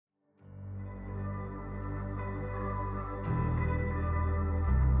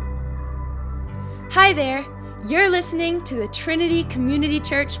Hi there. You're listening to the Trinity Community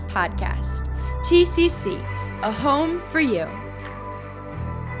Church podcast. TCC, a home for you.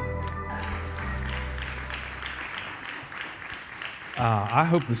 I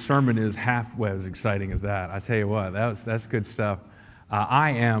hope the sermon is halfway as exciting as that. I tell you what, that's good stuff.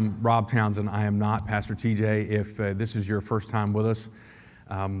 I am Rob Townsend. I am not Pastor TJ. If this is your first time with us,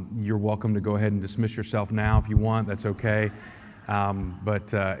 you're welcome to go ahead and dismiss yourself now if you want. That's okay.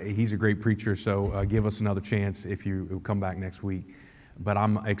 But he's a great preacher, so give us another chance if you come back next week. But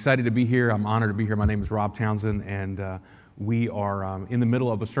I'm excited to be here. I'm honored to be here. My name is Rob Townsend, and we are in the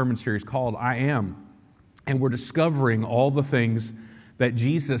middle of a sermon series called I Am. And we're discovering all the things that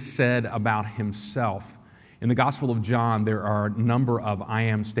Jesus said about himself. In the Gospel of John, there are a number of I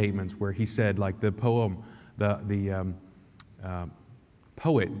am statements where he said, like the poem, the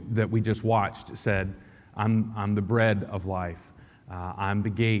poet that we just watched said, I'm the bread of life. I'm the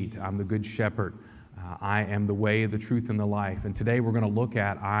gate. I'm the good shepherd. I am the way, the truth, and the life. And today we're going to look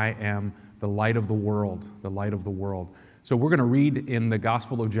at I am the light of the world, the light of the world. So we're going to read in the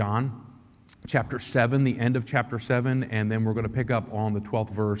Gospel of John, chapter 7, the end of chapter 7, and then we're going to pick up on the 12th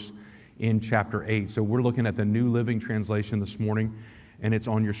verse in chapter 8. So we're looking at the New Living Translation this morning, and it's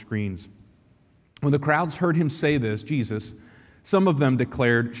on your screens. When the crowds heard him say this, Jesus, some of them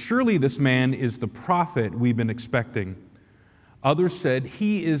declared, "Surely this man is the prophet we've been expecting." Others said,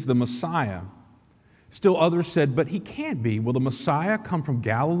 "He is the Messiah." Still others said, "But he can't be. Will the Messiah come from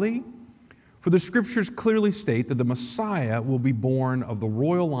Galilee? For the scriptures clearly state that the Messiah will be born of the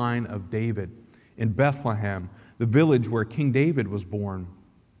royal line of David in Bethlehem, the village where King David was born."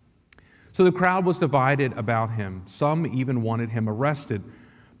 So the crowd was divided about him. Some even wanted him arrested,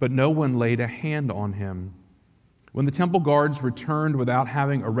 but no one laid a hand on him. When the temple guards returned without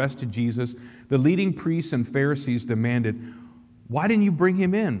having arrested Jesus, the leading priests and Pharisees demanded, "Why didn't you bring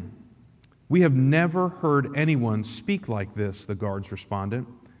him in?" "We have never heard anyone speak like this," the guards responded.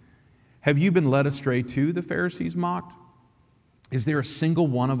 "Have you been led astray too?" the Pharisees mocked. "Is there a single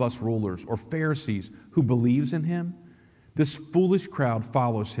one of us rulers or Pharisees who believes in him? This foolish crowd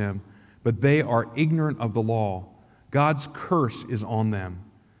follows him, but they are ignorant of the law. God's curse is on them."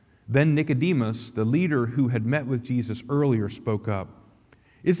 Then Nicodemus, the leader who had met with Jesus earlier, spoke up.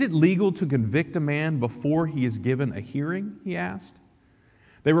 "Is it legal to convict a man before he is given a hearing?" he asked.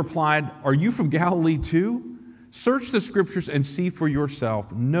 They replied, "Are you from Galilee too? Search the scriptures and see for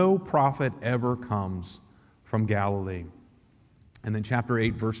yourself. No prophet ever comes from Galilee." And then chapter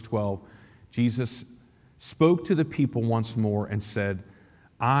 8, verse 12, Jesus spoke to the people once more and said,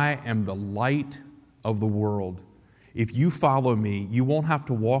 "I am the light of the world. If you follow me, you won't have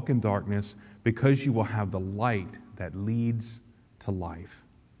to walk in darkness because you will have the light that leads to life."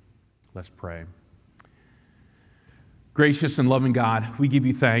 Let's pray. Gracious and loving God, we give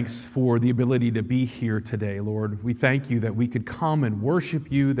you thanks for the ability to be here today, Lord. We thank you that we could come and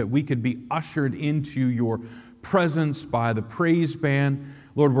worship you, that we could be ushered into your presence by the praise band.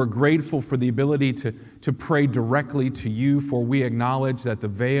 Lord, we're grateful for the ability to pray directly to you, for we acknowledge that the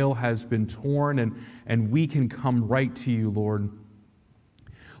veil has been torn and we can come right to you, Lord.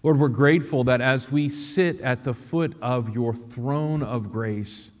 Lord, we're grateful that as we sit at the foot of your throne of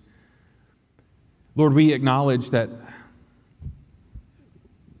grace, Lord, we acknowledge that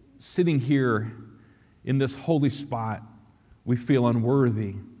sitting here in this holy spot, we feel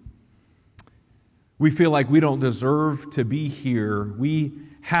unworthy. We feel like we don't deserve to be here. We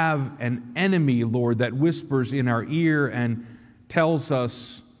have an enemy, Lord, that whispers in our ear and tells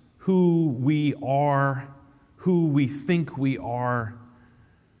us who we are, who we think we are,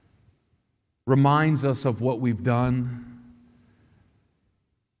 reminds us of what we've done.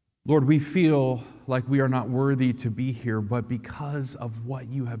 Lord, we feel like we are not worthy to be here, but because of what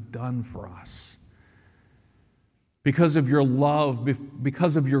you have done for us, because of your love,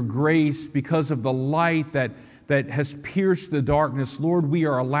 because of your grace, because of the light that has pierced the darkness, Lord, we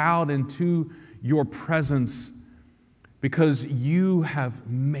are allowed into your presence because you have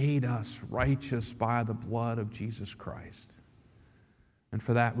made us righteous by the blood of Jesus Christ. And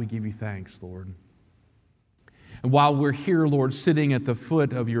for that, we give you thanks, Lord. And while we're here, Lord, sitting at the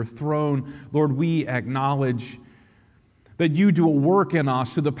foot of your throne, Lord, we acknowledge that you do a work in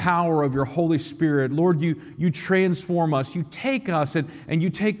us through the power of your Holy Spirit. Lord, you transform us. You take us and you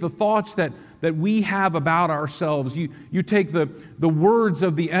take the thoughts that we have about ourselves. You take the words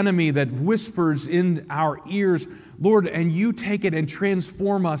of the enemy that whispers in our ears, Lord, and you take it and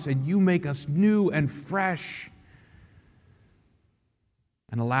transform us, and you make us new and fresh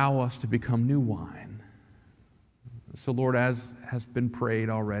and allow us to become new wine. So, Lord, as has been prayed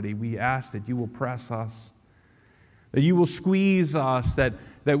already, we ask that you will press us, that you will squeeze us, that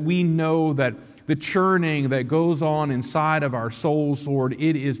that we know that the churning that goes on inside of our souls, Lord,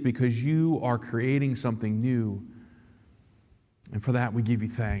 it is because you are creating something new. And for that, we give you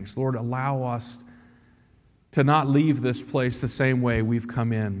thanks. Lord, allow us to not leave this place the same way we've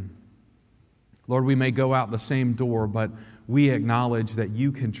come in. Lord, we may go out the same door, but we acknowledge that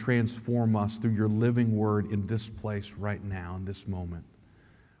you can transform us through your living word in this place right now, in this moment.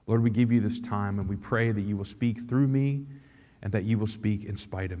 Lord, we give you this time, and we pray that you will speak through me and that you will speak in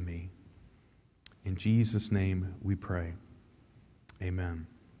spite of me. In Jesus' name we pray. Amen.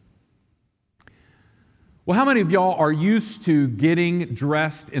 Well, how many of y'all are used to getting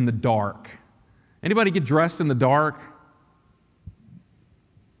dressed in the dark? Anybody get dressed in the dark?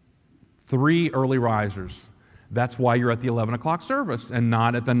 3 early risers. That's why you're at the 11 o'clock service and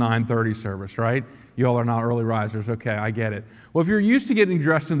not at the 9:30 service, right? You all are not early risers. Okay, I get it. Well, if you're used to getting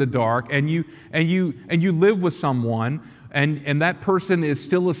dressed in the dark and you live with someone and that person is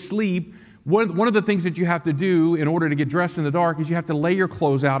still asleep, one of the things that you have to do in order to get dressed in the dark is you have to lay your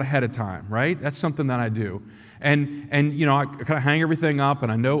clothes out ahead of time, right? That's something that I do. And you know, I kind of hang everything up,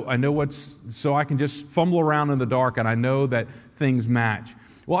 and I know what's, so I can just fumble around in the dark, and I know that things match.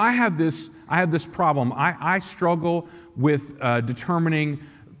 Well, I have this problem. I struggle with determining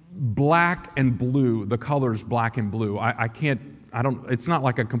black and blue, the colors black and blue. It's not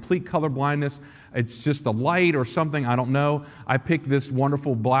like a complete color blindness. It's just a light or something, I don't know. I picked this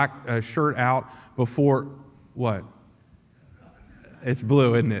wonderful black shirt out before, what? It's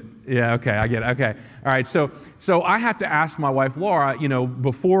blue, isn't it? Yeah, okay, I get it. Okay, all right, so I have to ask my wife, Laura, you know,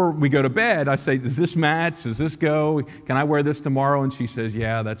 before we go to bed, I say, does this match? Does this go? Can I wear this tomorrow? And she says,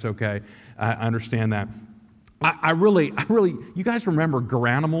 yeah, that's okay. I understand that. I really, you guys remember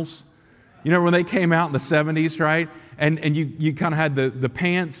Garanimals? You know, when they came out in the 70s, right? And you kind of had the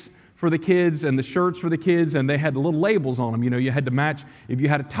pants for the kids and the shirts for the kids, and they had the little labels on them. You know, you had to match. If you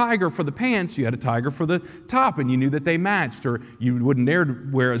had a tiger for the pants, you had a tiger for the top, and you knew that they matched. Or you wouldn't dare to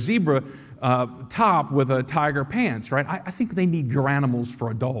wear a zebra top with a tiger pants, right? I think they need Garanimals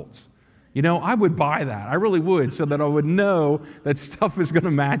for adults. You know, I would buy that. I really would, so that I would know that stuff is going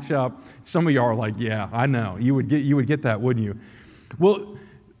to match up. Some of y'all are like, yeah, I know. You would get that, wouldn't you? Well,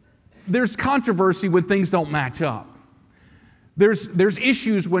 there's controversy when things don't match up. There's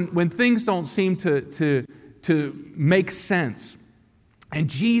issues when things don't seem to make sense. And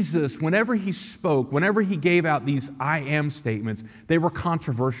Jesus, whenever he spoke, whenever he gave out these I am statements, they were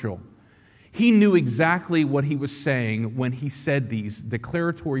controversial. He knew exactly what he was saying when he said these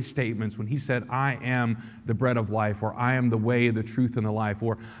declaratory statements, when he said, I am the bread of life, or I am the way, the truth, and the life,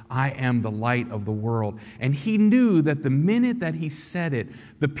 or I am the light of the world. And he knew that the minute that he said it,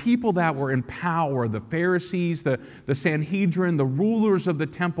 the people that were in power, the Pharisees, the Sanhedrin, the rulers of the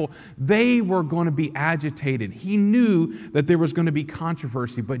temple, they were going to be agitated. He knew that there was going to be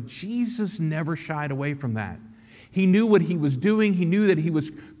controversy, but Jesus never shied away from that. He knew what he was doing. He knew that he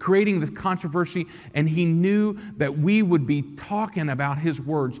was creating this controversy, and he knew that we would be talking about his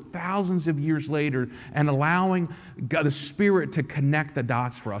words thousands of years later and allowing God, the Spirit, to connect the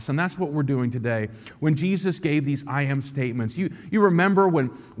dots for us. And that's what we're doing today. When Jesus gave these I am statements, you remember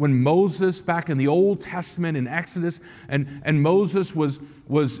when Moses, back in the Old Testament in Exodus, and Moses was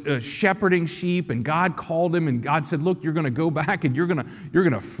shepherding sheep, and God called him, and God said, look, you're going to go back and you're going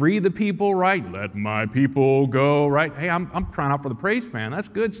to free the people, right? Let my people go, right? Hey, I'm crying out for the praise, man. That's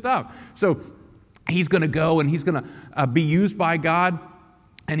good stuff. So he's going to go, and he's going to be used by God,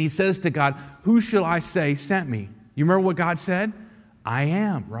 and he says to God, who shall I say sent me? You remember what God said? I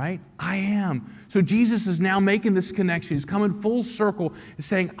am, right? I am. So Jesus is now making this connection. He's coming full circle,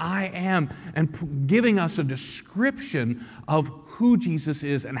 saying, I am, and giving us a description of who Jesus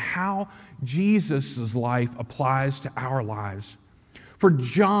is and how Jesus' life applies to our lives. For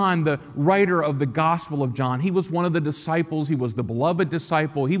John, the writer of the Gospel of John, he was one of the disciples. He was the beloved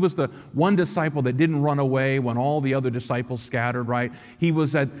disciple. He was the one disciple that didn't run away when all the other disciples scattered, right? He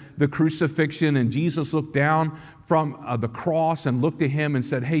was at the crucifixion, and Jesus looked down from the cross and looked at him and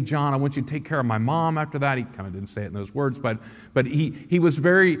said, hey, John, I want you to take care of my mom after that. He kind of didn't say it in those words, but he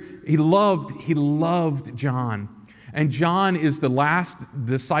loved John. And John is the last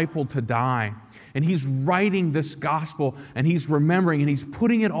disciple to die. And he's writing this gospel, and he's remembering, and he's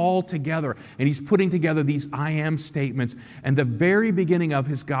putting it all together, and he's putting together these I am statements. And the very beginning of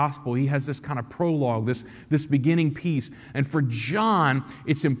his gospel, he has this kind of prologue, this beginning piece. And for John,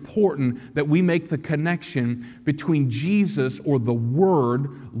 it's important that we make the connection between Jesus, or the Word,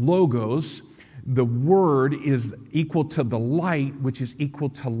 Logos. The Word is equal to the light, which is equal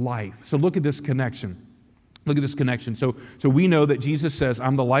to life. So look at this connection. Look at this connection. So we know that Jesus says,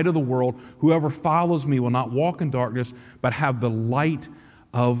 I'm the light of the world. Whoever follows me will not walk in darkness, but have the light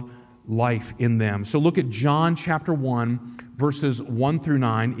of life in them. So look at John chapter 1, verses 1 through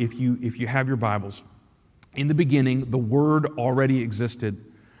 9, if you have your Bibles. In the beginning, the Word already existed.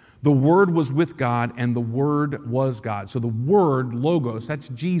 The Word was with God, and the Word was God. So the Word, Logos, that's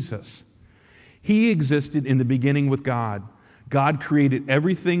Jesus. He existed in the beginning with God. God created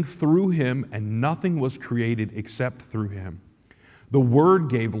everything through Him, and nothing was created except through Him. The Word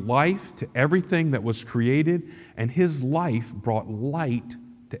gave life to everything that was created, and His life brought light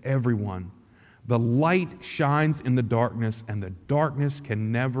to everyone. The light shines in the darkness, and the darkness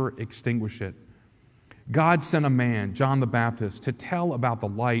can never extinguish it. God sent a man, John the Baptist, to tell about the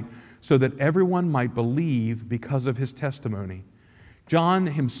light so that everyone might believe because of his testimony. John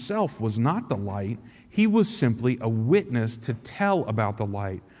himself was not the light. He was simply a witness to tell about the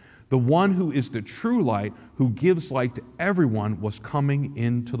light. The one who is the true light, who gives light to everyone, was coming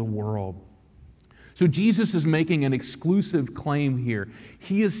into the world. So Jesus is making an exclusive claim here.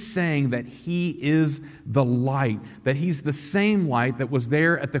 He is saying that He is the light, that He's the same light that was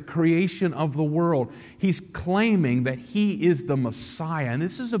there at the creation of the world. He's claiming that He is the Messiah, and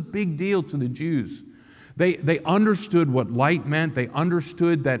this is a big deal to the Jews. They understood what light meant. They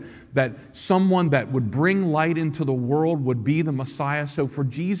understood that someone that would bring light into the world would be the Messiah. So for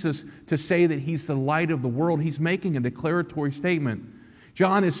Jesus to say that He's the light of the world, He's making a declaratory statement.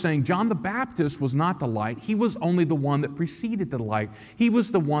 John is saying John the Baptist was not the light. He was only the one that preceded the light. He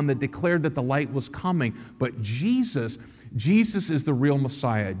was the one that declared that the light was coming. But Jesus is the real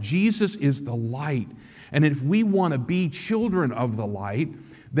Messiah. Jesus is the light. And if we want to be children of the light,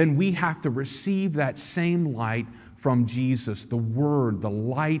 then we have to receive that same light from Jesus, the Word, the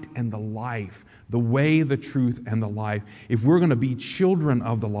light and the life, the way, the truth, and the life. If we're going to be children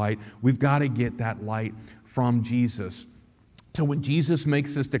of the light, we've got to get that light from Jesus. So when Jesus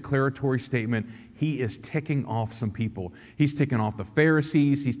makes this declaratory statement, He is ticking off some people. He's ticking off the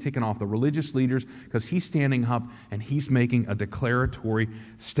Pharisees. He's ticking off the religious leaders because He's standing up and He's making a declaratory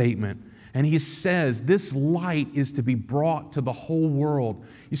statement. And He says this light is to be brought to the whole world.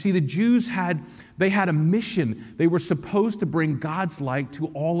 You see, the Jews had a mission. They were supposed to bring God's light to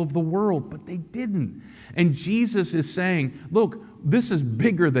all of the world, but they didn't. And Jesus is saying, look, this is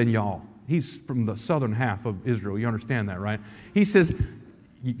bigger than y'all. He's from the southern half of Israel. You understand that, right? He says,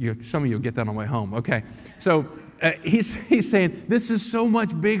 some of you will get that on the way home. Okay. So he's saying, this is so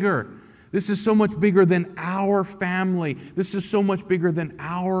much bigger. This is so much bigger than our family. This is so much bigger than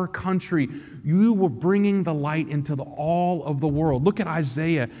our country. You were bringing the light into all of the world. Look at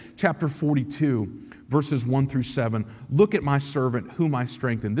Isaiah chapter 42, verses 1 through 7. Look at my servant whom I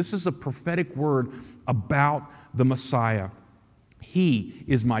strengthened. This is a prophetic word about the Messiah. He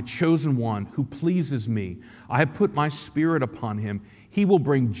is my chosen one who pleases me. I have put my spirit upon him. He will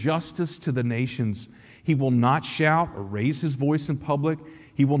bring justice to the nations. He will not shout or raise his voice in public.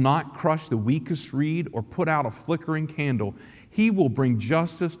 He will not crush the weakest reed or put out a flickering candle. He will bring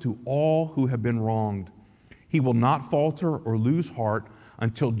justice to all who have been wronged. He will not falter or lose heart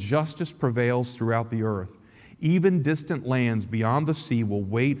until justice prevails throughout the earth. Even distant lands beyond the sea will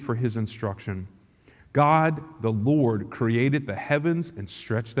wait for his instruction. God, the Lord, created the heavens and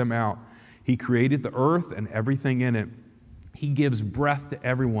stretched them out. He created the earth and everything in it. He gives breath to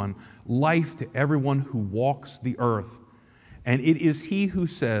everyone, life to everyone who walks the earth. And it is He who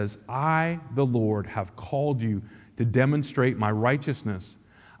says, I, the Lord, have called you to demonstrate my righteousness.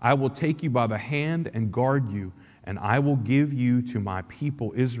 I will take you by the hand and guard you, and I will give you to my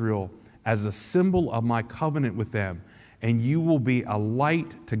people Israel as a symbol of my covenant with them, and you will be a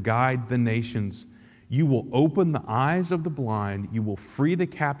light to guide the nations. You will open the eyes of the blind. You will free the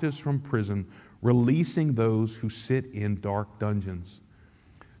captives from prison, releasing those who sit in dark dungeons.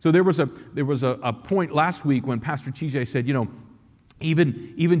 So there was a point last week when Pastor TJ said,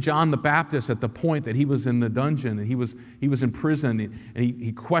 even John the Baptist at the point that he was in the dungeon and he was in prison and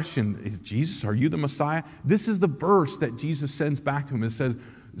he questioned, Jesus, are you the Messiah? This is the verse that Jesus sends back to him. It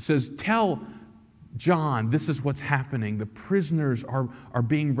says, tell John, this is what's happening. The prisoners are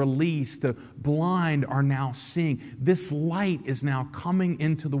being released. The blind are now seeing. This light is now coming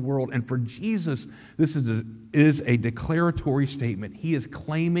into the world. And for Jesus, this is a declaratory statement. He is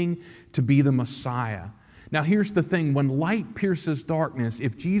claiming to be the Messiah. Now, here's the thing. When light pierces darkness,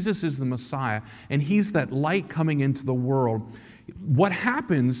 if Jesus is the Messiah and He's that light coming into the world, what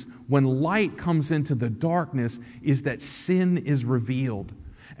happens when light comes into the darkness is that sin is revealed.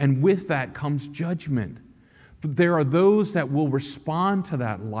 And with that comes judgment. There are those that will respond to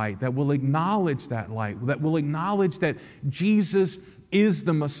that light, that will acknowledge that light, that will acknowledge that Jesus is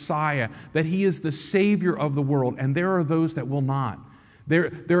the Messiah, that He is the Savior of the world. And there are those that will not.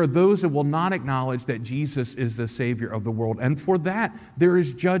 There are those that will not acknowledge that Jesus is the Savior of the world. And for that, there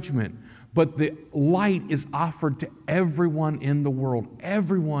is judgment. But the light is offered to everyone in the world.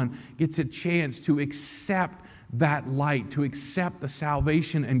 Everyone gets a chance to accept that light, to accept the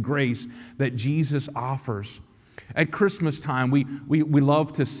salvation and grace that Jesus offers. At Christmas time, we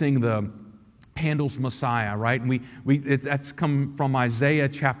love to sing the Handel's Messiah, right? And that's come from Isaiah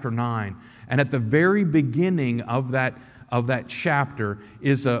chapter 9. And at the very beginning of that chapter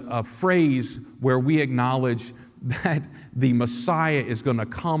is a phrase where we acknowledge that the Messiah is going to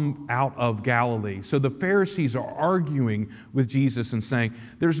come out of Galilee. So the Pharisees are arguing with Jesus and saying,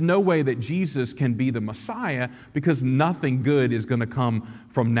 there's no way that Jesus can be the Messiah because nothing good is going to come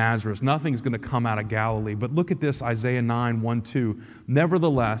from Nazareth. Nothing's going to come out of Galilee. But look at this, Isaiah 9, 1, 2.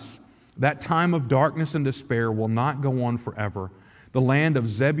 Nevertheless, that time of darkness and despair will not go on forever. The land of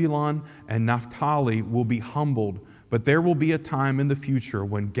Zebulun and Naphtali will be humbled, but there will be a time in the future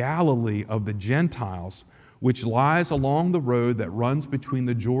when Galilee of the Gentiles, which lies along the road that runs between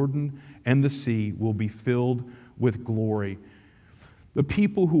the Jordan and the sea, will be filled with glory. The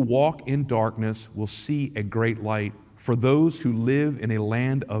people who walk in darkness will see a great light. For those who live in a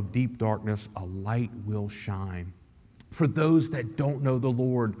land of deep darkness, a light will shine. For those that don't know the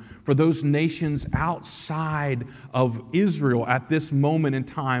Lord, for those nations outside of Israel at this moment in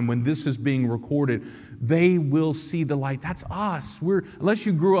time when this is being recorded, they will see the light. That's us. Unless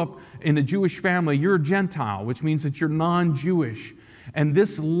you grew up in a Jewish family, you're a Gentile, which means that you're non-Jewish. And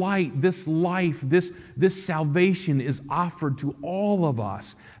this light, this life, this salvation is offered to all of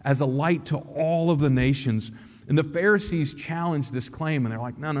us as a light to all of the nations. And the Pharisees challenged this claim, and they're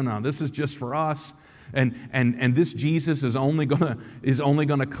like, no, this is just for us. And this Jesus is only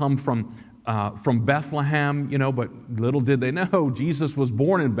gonna come from Bethlehem, but little did they know Jesus was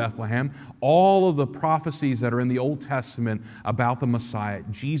born in Bethlehem. All of the prophecies that are in the Old Testament about the Messiah,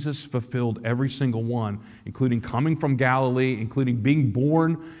 Jesus fulfilled every single one, including coming from Galilee, including being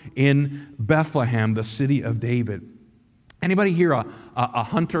born in Bethlehem, the city of David. Anybody here a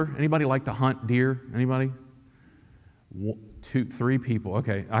hunter? Anybody like to hunt deer? Anybody? 2, 3 people.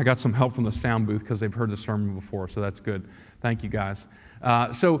 Okay, I got some help from the sound booth because they've heard the sermon before, so that's good. Thank you, guys.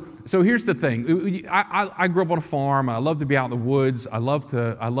 So here's the thing. I grew up on a farm. I love to be out in the woods. I love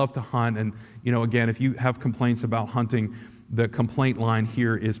to hunt. And again, if you have complaints about hunting, the complaint line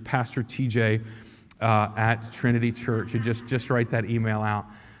here is Pastor TJ at Trinity Church. You just write that email out.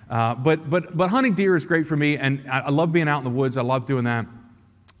 But hunting deer is great for me, and I love being out in the woods. I love doing that.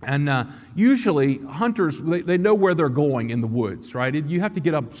 And usually hunters, they know where they're going in the woods, right? You have to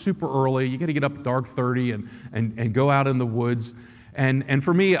get up super early. You got to get up dark 30 and go out in the woods. And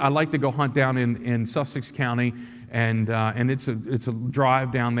for me, I like to go hunt down in Sussex County, and it's a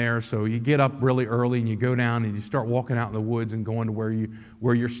drive down there. So you get up really early and you go down and you start walking out in the woods and going to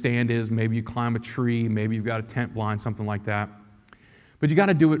where your stand is. Maybe you climb a tree. Maybe you've got a tent blind, something like that. But you got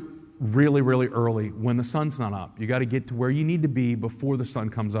to do it really, really early when the sun's not up. You got to get to where you need to be before the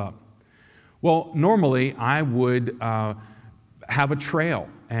sun comes up. Well, normally I would have a trail,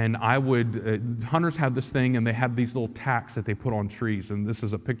 and I would, hunters have this thing, and they have these little tacks that they put on trees, and this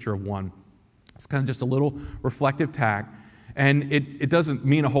is a picture of one. It's kind of just a little reflective tack, and it doesn't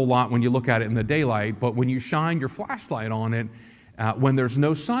mean a whole lot when you look at it in the daylight, but when you shine your flashlight on it, when there's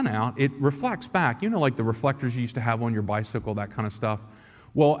no sun out, it reflects back. Like the reflectors you used to have on your bicycle, that kind of stuff.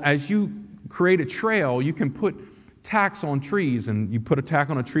 Well, as you create a trail, you can put tacks on trees, and you put a tack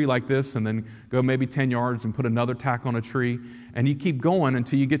on a tree like this and then go maybe 10 yards and put another tack on a tree, and you keep going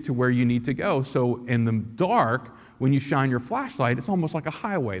until you get to where you need to go. So in the dark, when you shine your flashlight, it's almost like a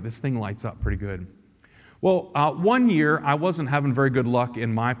highway. This thing lights up pretty good. Well, one year I wasn't having very good luck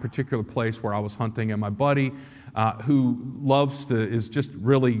in my particular place where I was hunting, and my buddy who is just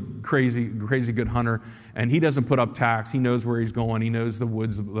really crazy good hunter, and he doesn't put up tacks. He knows where he's going. He knows the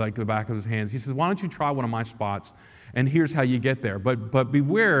woods like the back of his hands. He says, why don't you try one of my spots, and here's how you get there. But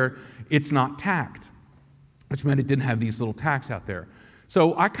beware, it's not tacked, which meant it didn't have these little tacks out there.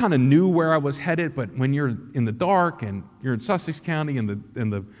 So I kind of knew where I was headed, but when you're in the dark and you're in Sussex County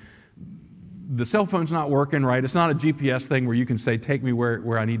and the cell phone's not working, right? It's not a GPS thing where you can say, take me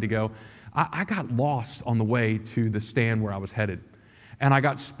where I need to go. I got lost on the way to the stand where I was headed. And I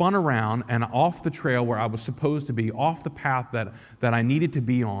got spun around and off the trail where I was supposed to be, off the path that I needed to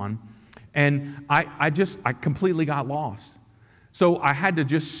be on. And I completely got lost. So I had to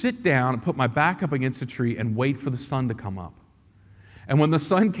just sit down and put my back up against a tree and wait for the sun to come up. And when the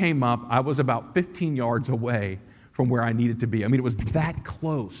sun came up, I was about 15 yards away from where I needed to be. I mean, it was that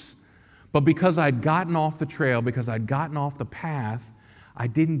close. But because I'd gotten off the trail, because I'd gotten off the path, I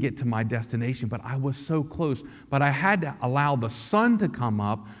didn't get to my destination, but I was so close. But I had to allow the sun to come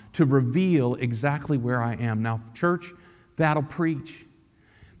up to reveal exactly where I am. Now, church, that'll preach.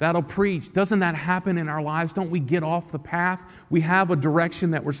 That'll preach. Doesn't that happen in our lives? Don't we get off the path? We have a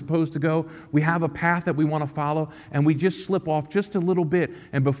direction that we're supposed to go. We have a path that we want to follow, and we just slip off just a little bit.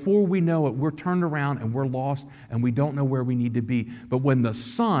 And before we know it, we're turned around and we're lost, and we don't know where we need to be. But when the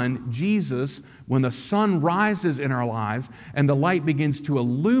sun, Jesus, when the sun rises in our lives and the light begins to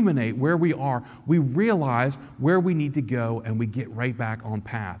illuminate where we are, we realize where we need to go, and we get right back on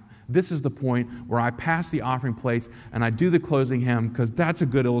path. This is the point where I pass the offering plates and I do the closing hymn, because that's a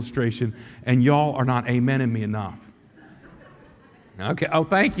good illustration, and y'all are not amening me enough. Okay, oh,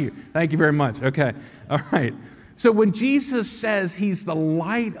 thank you. Thank you very much. Okay, all right. So when Jesus says he's the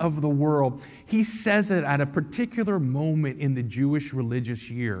light of the world, he says it at a particular moment in the Jewish religious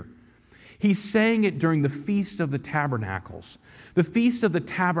year. He's saying it during the Feast of the Tabernacles. The Feast of the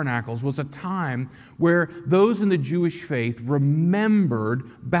Tabernacles was a time where those in the Jewish faith remembered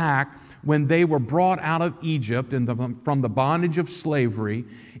back when they were brought out of Egypt and from the bondage of slavery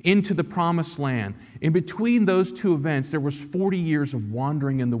into the Promised Land. In between those two events, there was 40 years of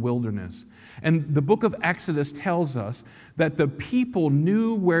wandering in the wilderness. And the book of Exodus tells us that the people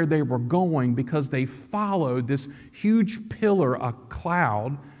knew where they were going because they followed this huge pillar, a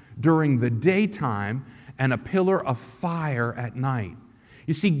cloud, during the daytime, and a pillar of fire at night.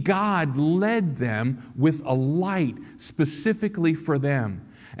 You see, God led them with a light specifically for them.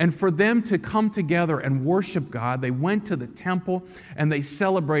 And for them to come together and worship God, they went to the temple and they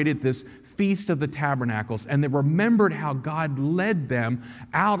celebrated this Feast of the Tabernacles. And they remembered how God led them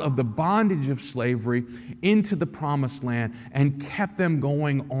out of the bondage of slavery into the Promised Land and kept them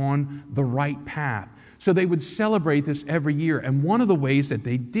going on the right path. So they would celebrate this every year. And one of the ways that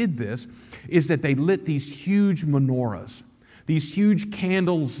they did this is that they lit these huge menorahs, these huge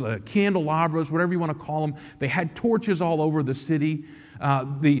candles, candelabras, whatever you want to call them. They had torches all over the city.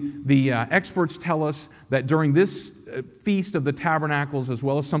 The experts tell us that during this Feast of the Tabernacles, as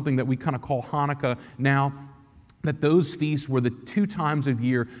well as something that we kind of call Hanukkah now, that those feasts were the 2 times a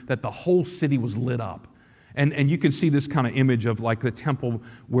year that the whole city was lit up. And you can see this kind of image of like the temple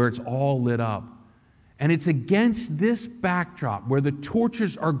where it's all lit up. And it's against this backdrop where the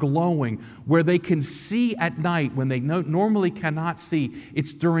torches are glowing, where they can see at night when they normally cannot see.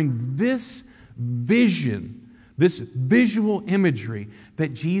 It's during this vision, this visual imagery,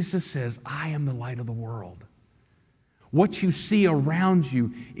 that Jesus says, I am the light of the world. What you see around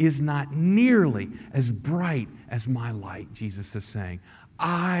you is not nearly as bright as my light, Jesus is saying.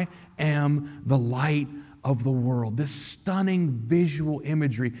 I am the light of the world. This stunning visual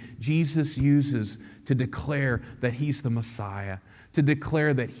imagery Jesus uses to declare that he's the Messiah, to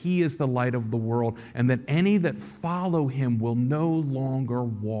declare that he is the light of the world, and that any that follow him will no longer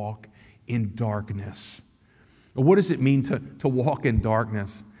walk in darkness. What does it mean to walk in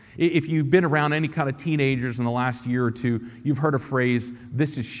darkness? If you've been around any kind of teenagers in the last year or two, you've heard a phrase,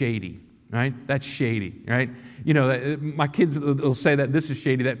 this is shady, right? That's shady, right? You know, my kids will say that this is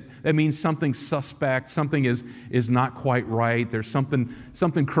shady. That means something's suspect, something is not quite right. There's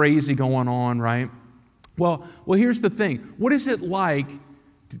something crazy going on, right? Well, here's the thing. What is it like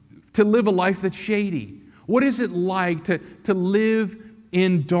to live a life that's shady? What is it like to live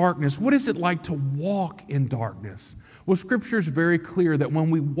in darkness? What is it like to walk in darkness? Well, Scripture is very clear that when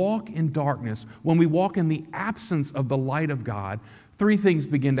we walk in darkness, when we walk in the absence of the light of God, 3 things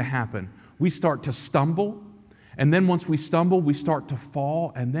begin to happen. We start to stumble, and then once we stumble, we start to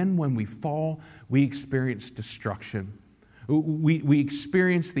fall, and then when we fall, we experience destruction. We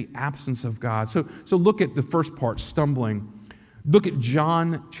experience the absence of God. So look at the first part, stumbling. Look at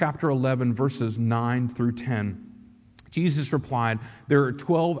John chapter 11, verses 9 through 10. Jesus replied, there are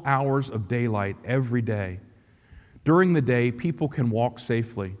 12 hours of daylight every day. During the day, people can walk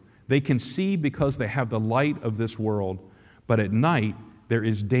safely. They can see because they have the light of this world. But at night, there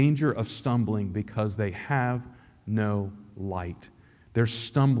is danger of stumbling because they have no light. There's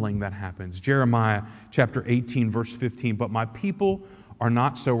stumbling that happens. Jeremiah chapter 18, verse 15, but my people are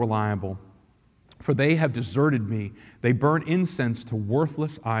not so reliable, for they have deserted me. They burn incense to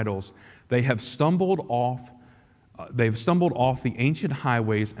worthless idols. They have stumbled off the ancient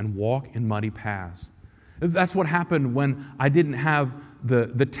highways and walk in muddy paths. That's what happened when I didn't have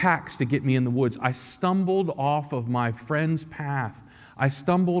the tax to get me in the woods. I stumbled off of my friend's path. I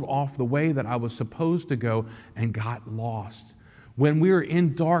stumbled off the way that I was supposed to go and got lost. When we are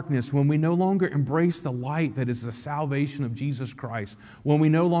in darkness, when we no longer embrace the light that is the salvation of Jesus Christ, when we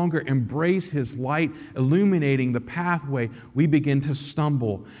no longer embrace His light illuminating the pathway, we begin to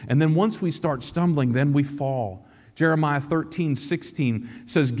stumble. And then once we start stumbling, then we fall. Jeremiah 13:16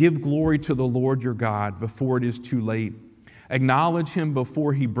 says, "Give glory to the Lord your God before it is too late. Acknowledge him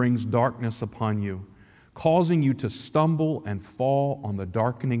before he brings darkness upon you, causing you to stumble and fall on the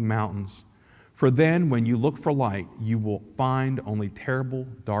darkening mountains. For then when you look for light, you will find only terrible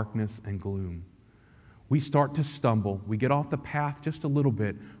darkness and gloom." We start to stumble. We get off the path just a little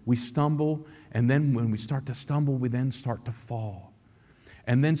bit. We stumble, and then when we start to stumble, we then start to fall.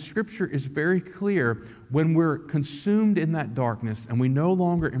 And then Scripture is very clear. When we're consumed in that darkness and we no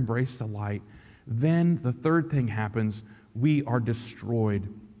longer embrace the light, then the third thing happens. We are destroyed.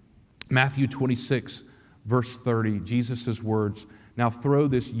 Matthew 26, verse 30, Jesus' words, "Now throw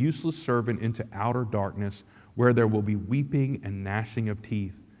this useless servant into outer darkness, where there will be weeping and gnashing of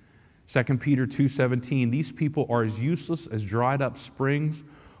teeth." 2 Peter 2:17, "These people are as useless as dried up springs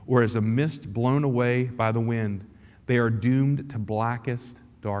or as a mist blown away by the wind. They are doomed to blackest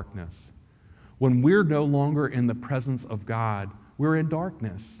darkness." When we're no longer in the presence of God, we're in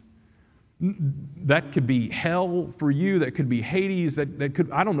darkness. That could be hell for you. That could be Hades. That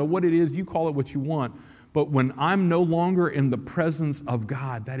could, I don't know what it is. You call it what you want. But when I'm no longer in the presence of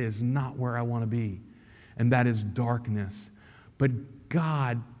God, that is not where I want to be. And that is darkness. But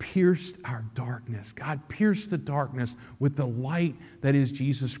God pierced our darkness. God pierced the darkness with the light that is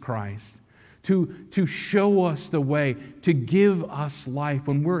Jesus Christ. To show us the way, to give us life.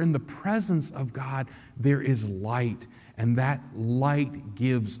 When we're in the presence of God, there is light. And that light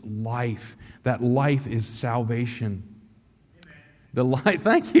gives life. That life is salvation. Amen. The light,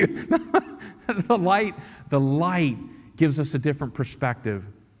 thank you. The light gives us a different perspective.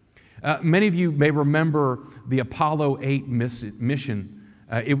 Many of you may remember the Apollo 8 mission.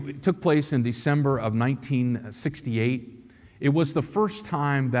 It took place in December of 1968. It was the first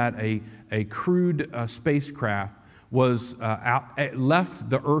time that a crewed spacecraft was left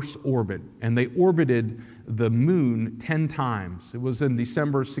the Earth's orbit, and they orbited the moon 10 times. It was in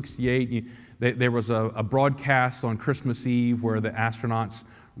December of 68. There was a broadcast on Christmas Eve where the astronauts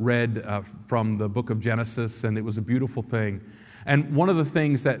read from the book of Genesis, and it was a beautiful thing. And one of the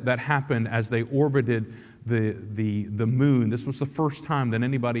things that happened as they orbited the moon, this was the first time that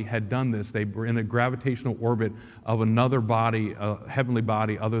anybody had done this. They were in a gravitational orbit of another body, a heavenly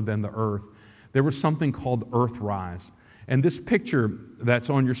body other than the Earth. There was something called Earthrise. And this picture that's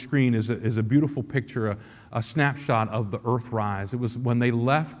on your screen is a beautiful picture, a snapshot of the Earthrise. It was when they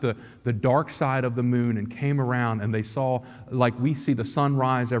left the dark side of the moon and came around, and they saw, like we see the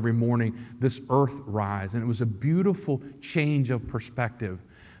sunrise every morning, this Earth rise. And it was a beautiful change of perspective.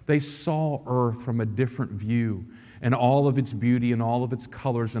 They saw Earth from a different view, and all of its beauty and all of its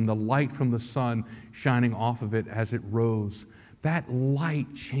colors, and the light from the sun shining off of it as it rose. That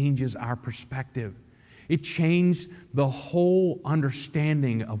light changes our perspective. It changed the whole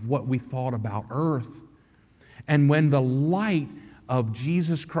understanding of what we thought about Earth. And when the light of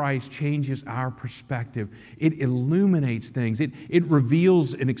Jesus Christ changes our perspective, it illuminates things. It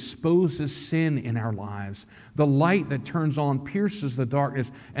reveals and exposes sin in our lives. The light that turns on pierces the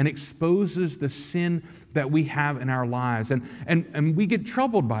darkness and exposes the sin that we have in our lives. And we get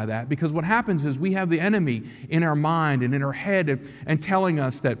troubled by that, because what happens is we have the enemy in our mind and in our head and telling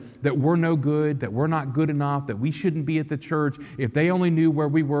us that we're no good, that we're not good enough, that we shouldn't be at the church. If they only knew where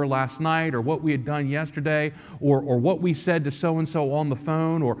we were last night, or what we had done yesterday, or what we said to so-and-so on the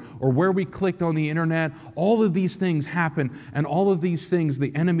phone, or where we clicked on the internet, all of these things happen, and all of these things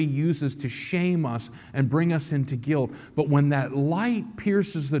the enemy uses to shame us and bring us into guilt. But when that light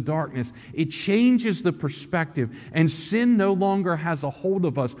pierces the darkness, it changes the perspective, and sin no longer has a hold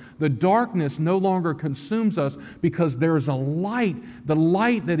of us. The darkness no longer consumes us, because there's a light, the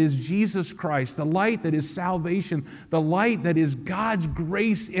light that is Jesus Christ, the light that is salvation, the light that is God's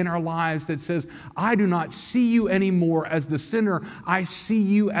grace in our lives, that says, I do not see you anymore as the sinner. I see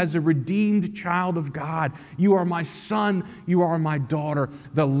you as a redeemed child of God. You are my son. You are my daughter.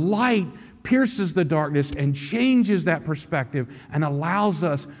 The light pierces the darkness and changes that perspective and allows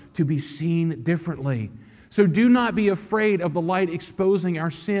us to be seen differently. So do not be afraid of the light exposing our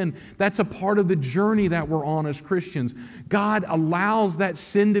sin. That's a part of the journey that we're on as Christians. God allows that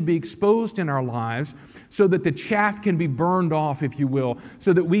sin to be exposed in our lives so that the chaff can be burned off, if you will,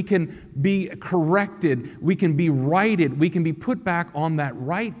 so that we can be corrected, we can be righted, we can be put back on that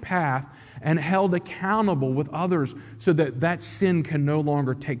right path and held accountable with others, so that that sin can no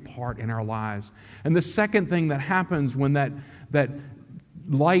longer take part in our lives. And the second thing that happens when that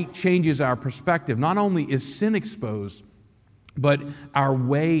light changes our perspective, not only is sin exposed, but our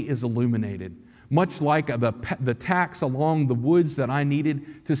way is illuminated. Much like the tacks along the woods that I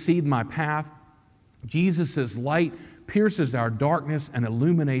needed to seed my path, Jesus' light pierces our darkness and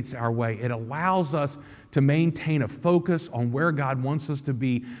illuminates our way. It allows us to maintain a focus on where God wants us to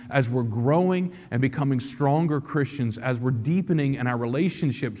be as we're growing and becoming stronger Christians, as we're deepening in our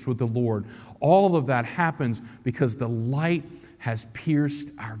relationships with the Lord. All of that happens because the light has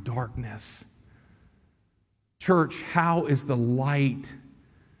pierced our darkness. Church, how is the light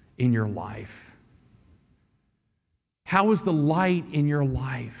in your life? How is the light in your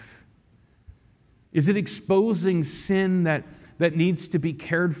life? Is it exposing sin that needs to be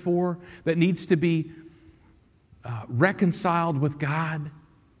cared for, that needs to be reconciled with God,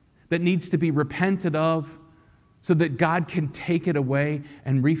 that needs to be repented of so that God can take it away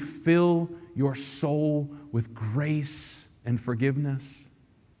and refill your soul with grace and forgiveness?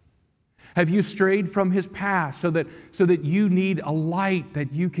 Have you strayed from His path so that you need a light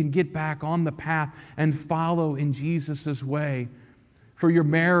that you can get back on the path and follow in Jesus' way? For your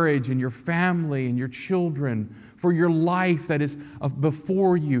marriage and your family and your children, for your life that is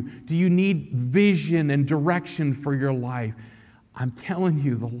before you. Do you need vision and direction for your life? I'm telling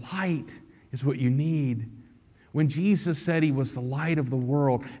you, the light is what you need. When Jesus said He was the light of the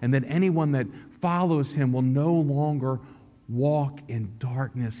world and that anyone that follows Him will no longer walk in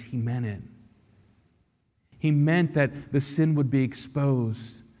darkness, He meant it. He meant that the sin would be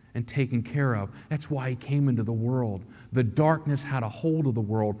exposed and taken care of. That's why He came into the world. The darkness had a hold of the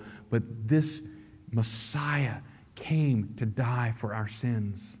world, but this Messiah came to die for our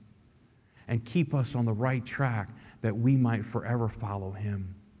sins and keep us on the right track that we might forever follow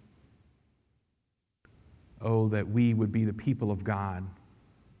Him. Oh, that we would be the people of God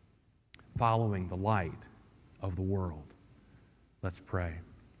following the light of the world. Let's pray.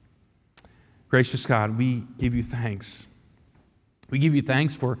 Gracious God, we give You thanks. We give You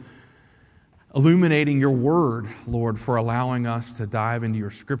thanks for illuminating Your word, Lord, for allowing us to dive into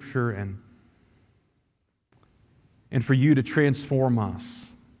Your scripture and for You to transform us.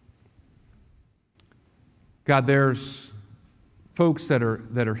 God, there's folks that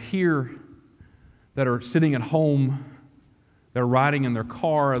are here, that are sitting at home, that are riding in their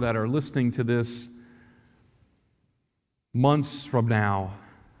car, that are listening to this months from now,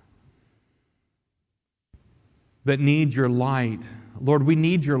 that need Your light. Lord, we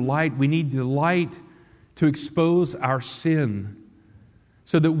need Your light. We need the light to expose our sin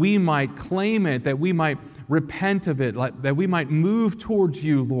so that we might claim it, that we might repent of it, that we might move towards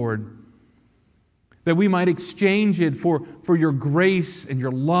You, Lord, that we might exchange it for Your grace and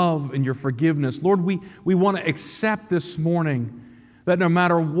Your love and Your forgiveness. Lord, we want to accept this morning that no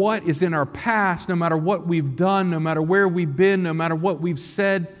matter what is in our past, no matter what we've done, no matter where we've been, no matter what we've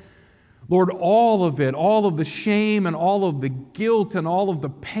said, Lord, all of it, all of the shame and all of the guilt and all of the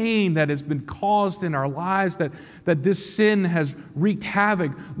pain that has been caused in our lives, that this sin has wreaked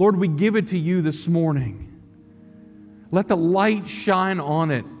havoc, Lord, we give it to You this morning. Let the light shine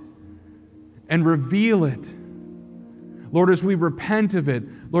on it and reveal it. Lord, as we repent of it,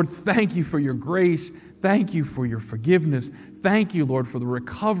 Lord, thank You for Your grace. Thank You for Your forgiveness. Thank You, Lord, for the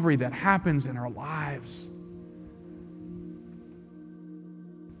recovery that happens in our lives.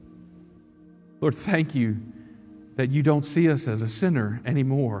 Lord, thank You that You don't see us as a sinner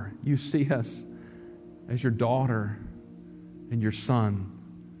anymore. You see us as Your daughter and Your son,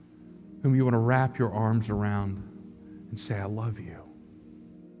 whom You want to wrap Your arms around and say, I love You.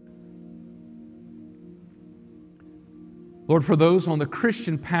 Lord, for those on the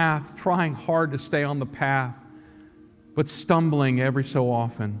Christian path, trying hard to stay on the path, but stumbling every so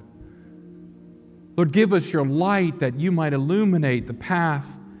often, Lord, give us Your light that You might illuminate the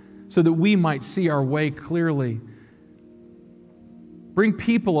path so that we might see our way clearly. Bring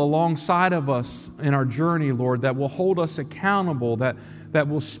people alongside of us in our journey, Lord, that will hold us accountable, that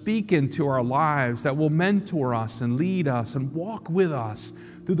will speak into our lives, that will mentor us and lead us and walk with us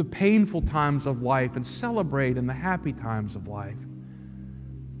through the painful times of life and celebrate in the happy times of life.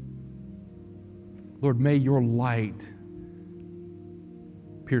 Lord, may Your light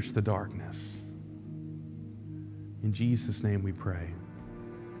pierce the darkness. In Jesus' name we pray.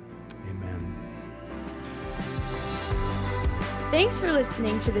 Amen. Thanks for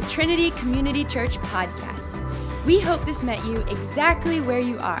listening to the Trinity Community Church podcast. We hope this met you exactly where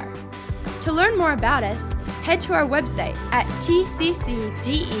you are. To learn more about us, head to our website at tccde.com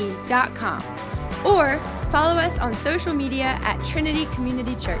or follow us on social media at Trinity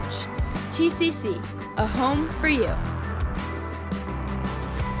Community Church. TCC, a home for you.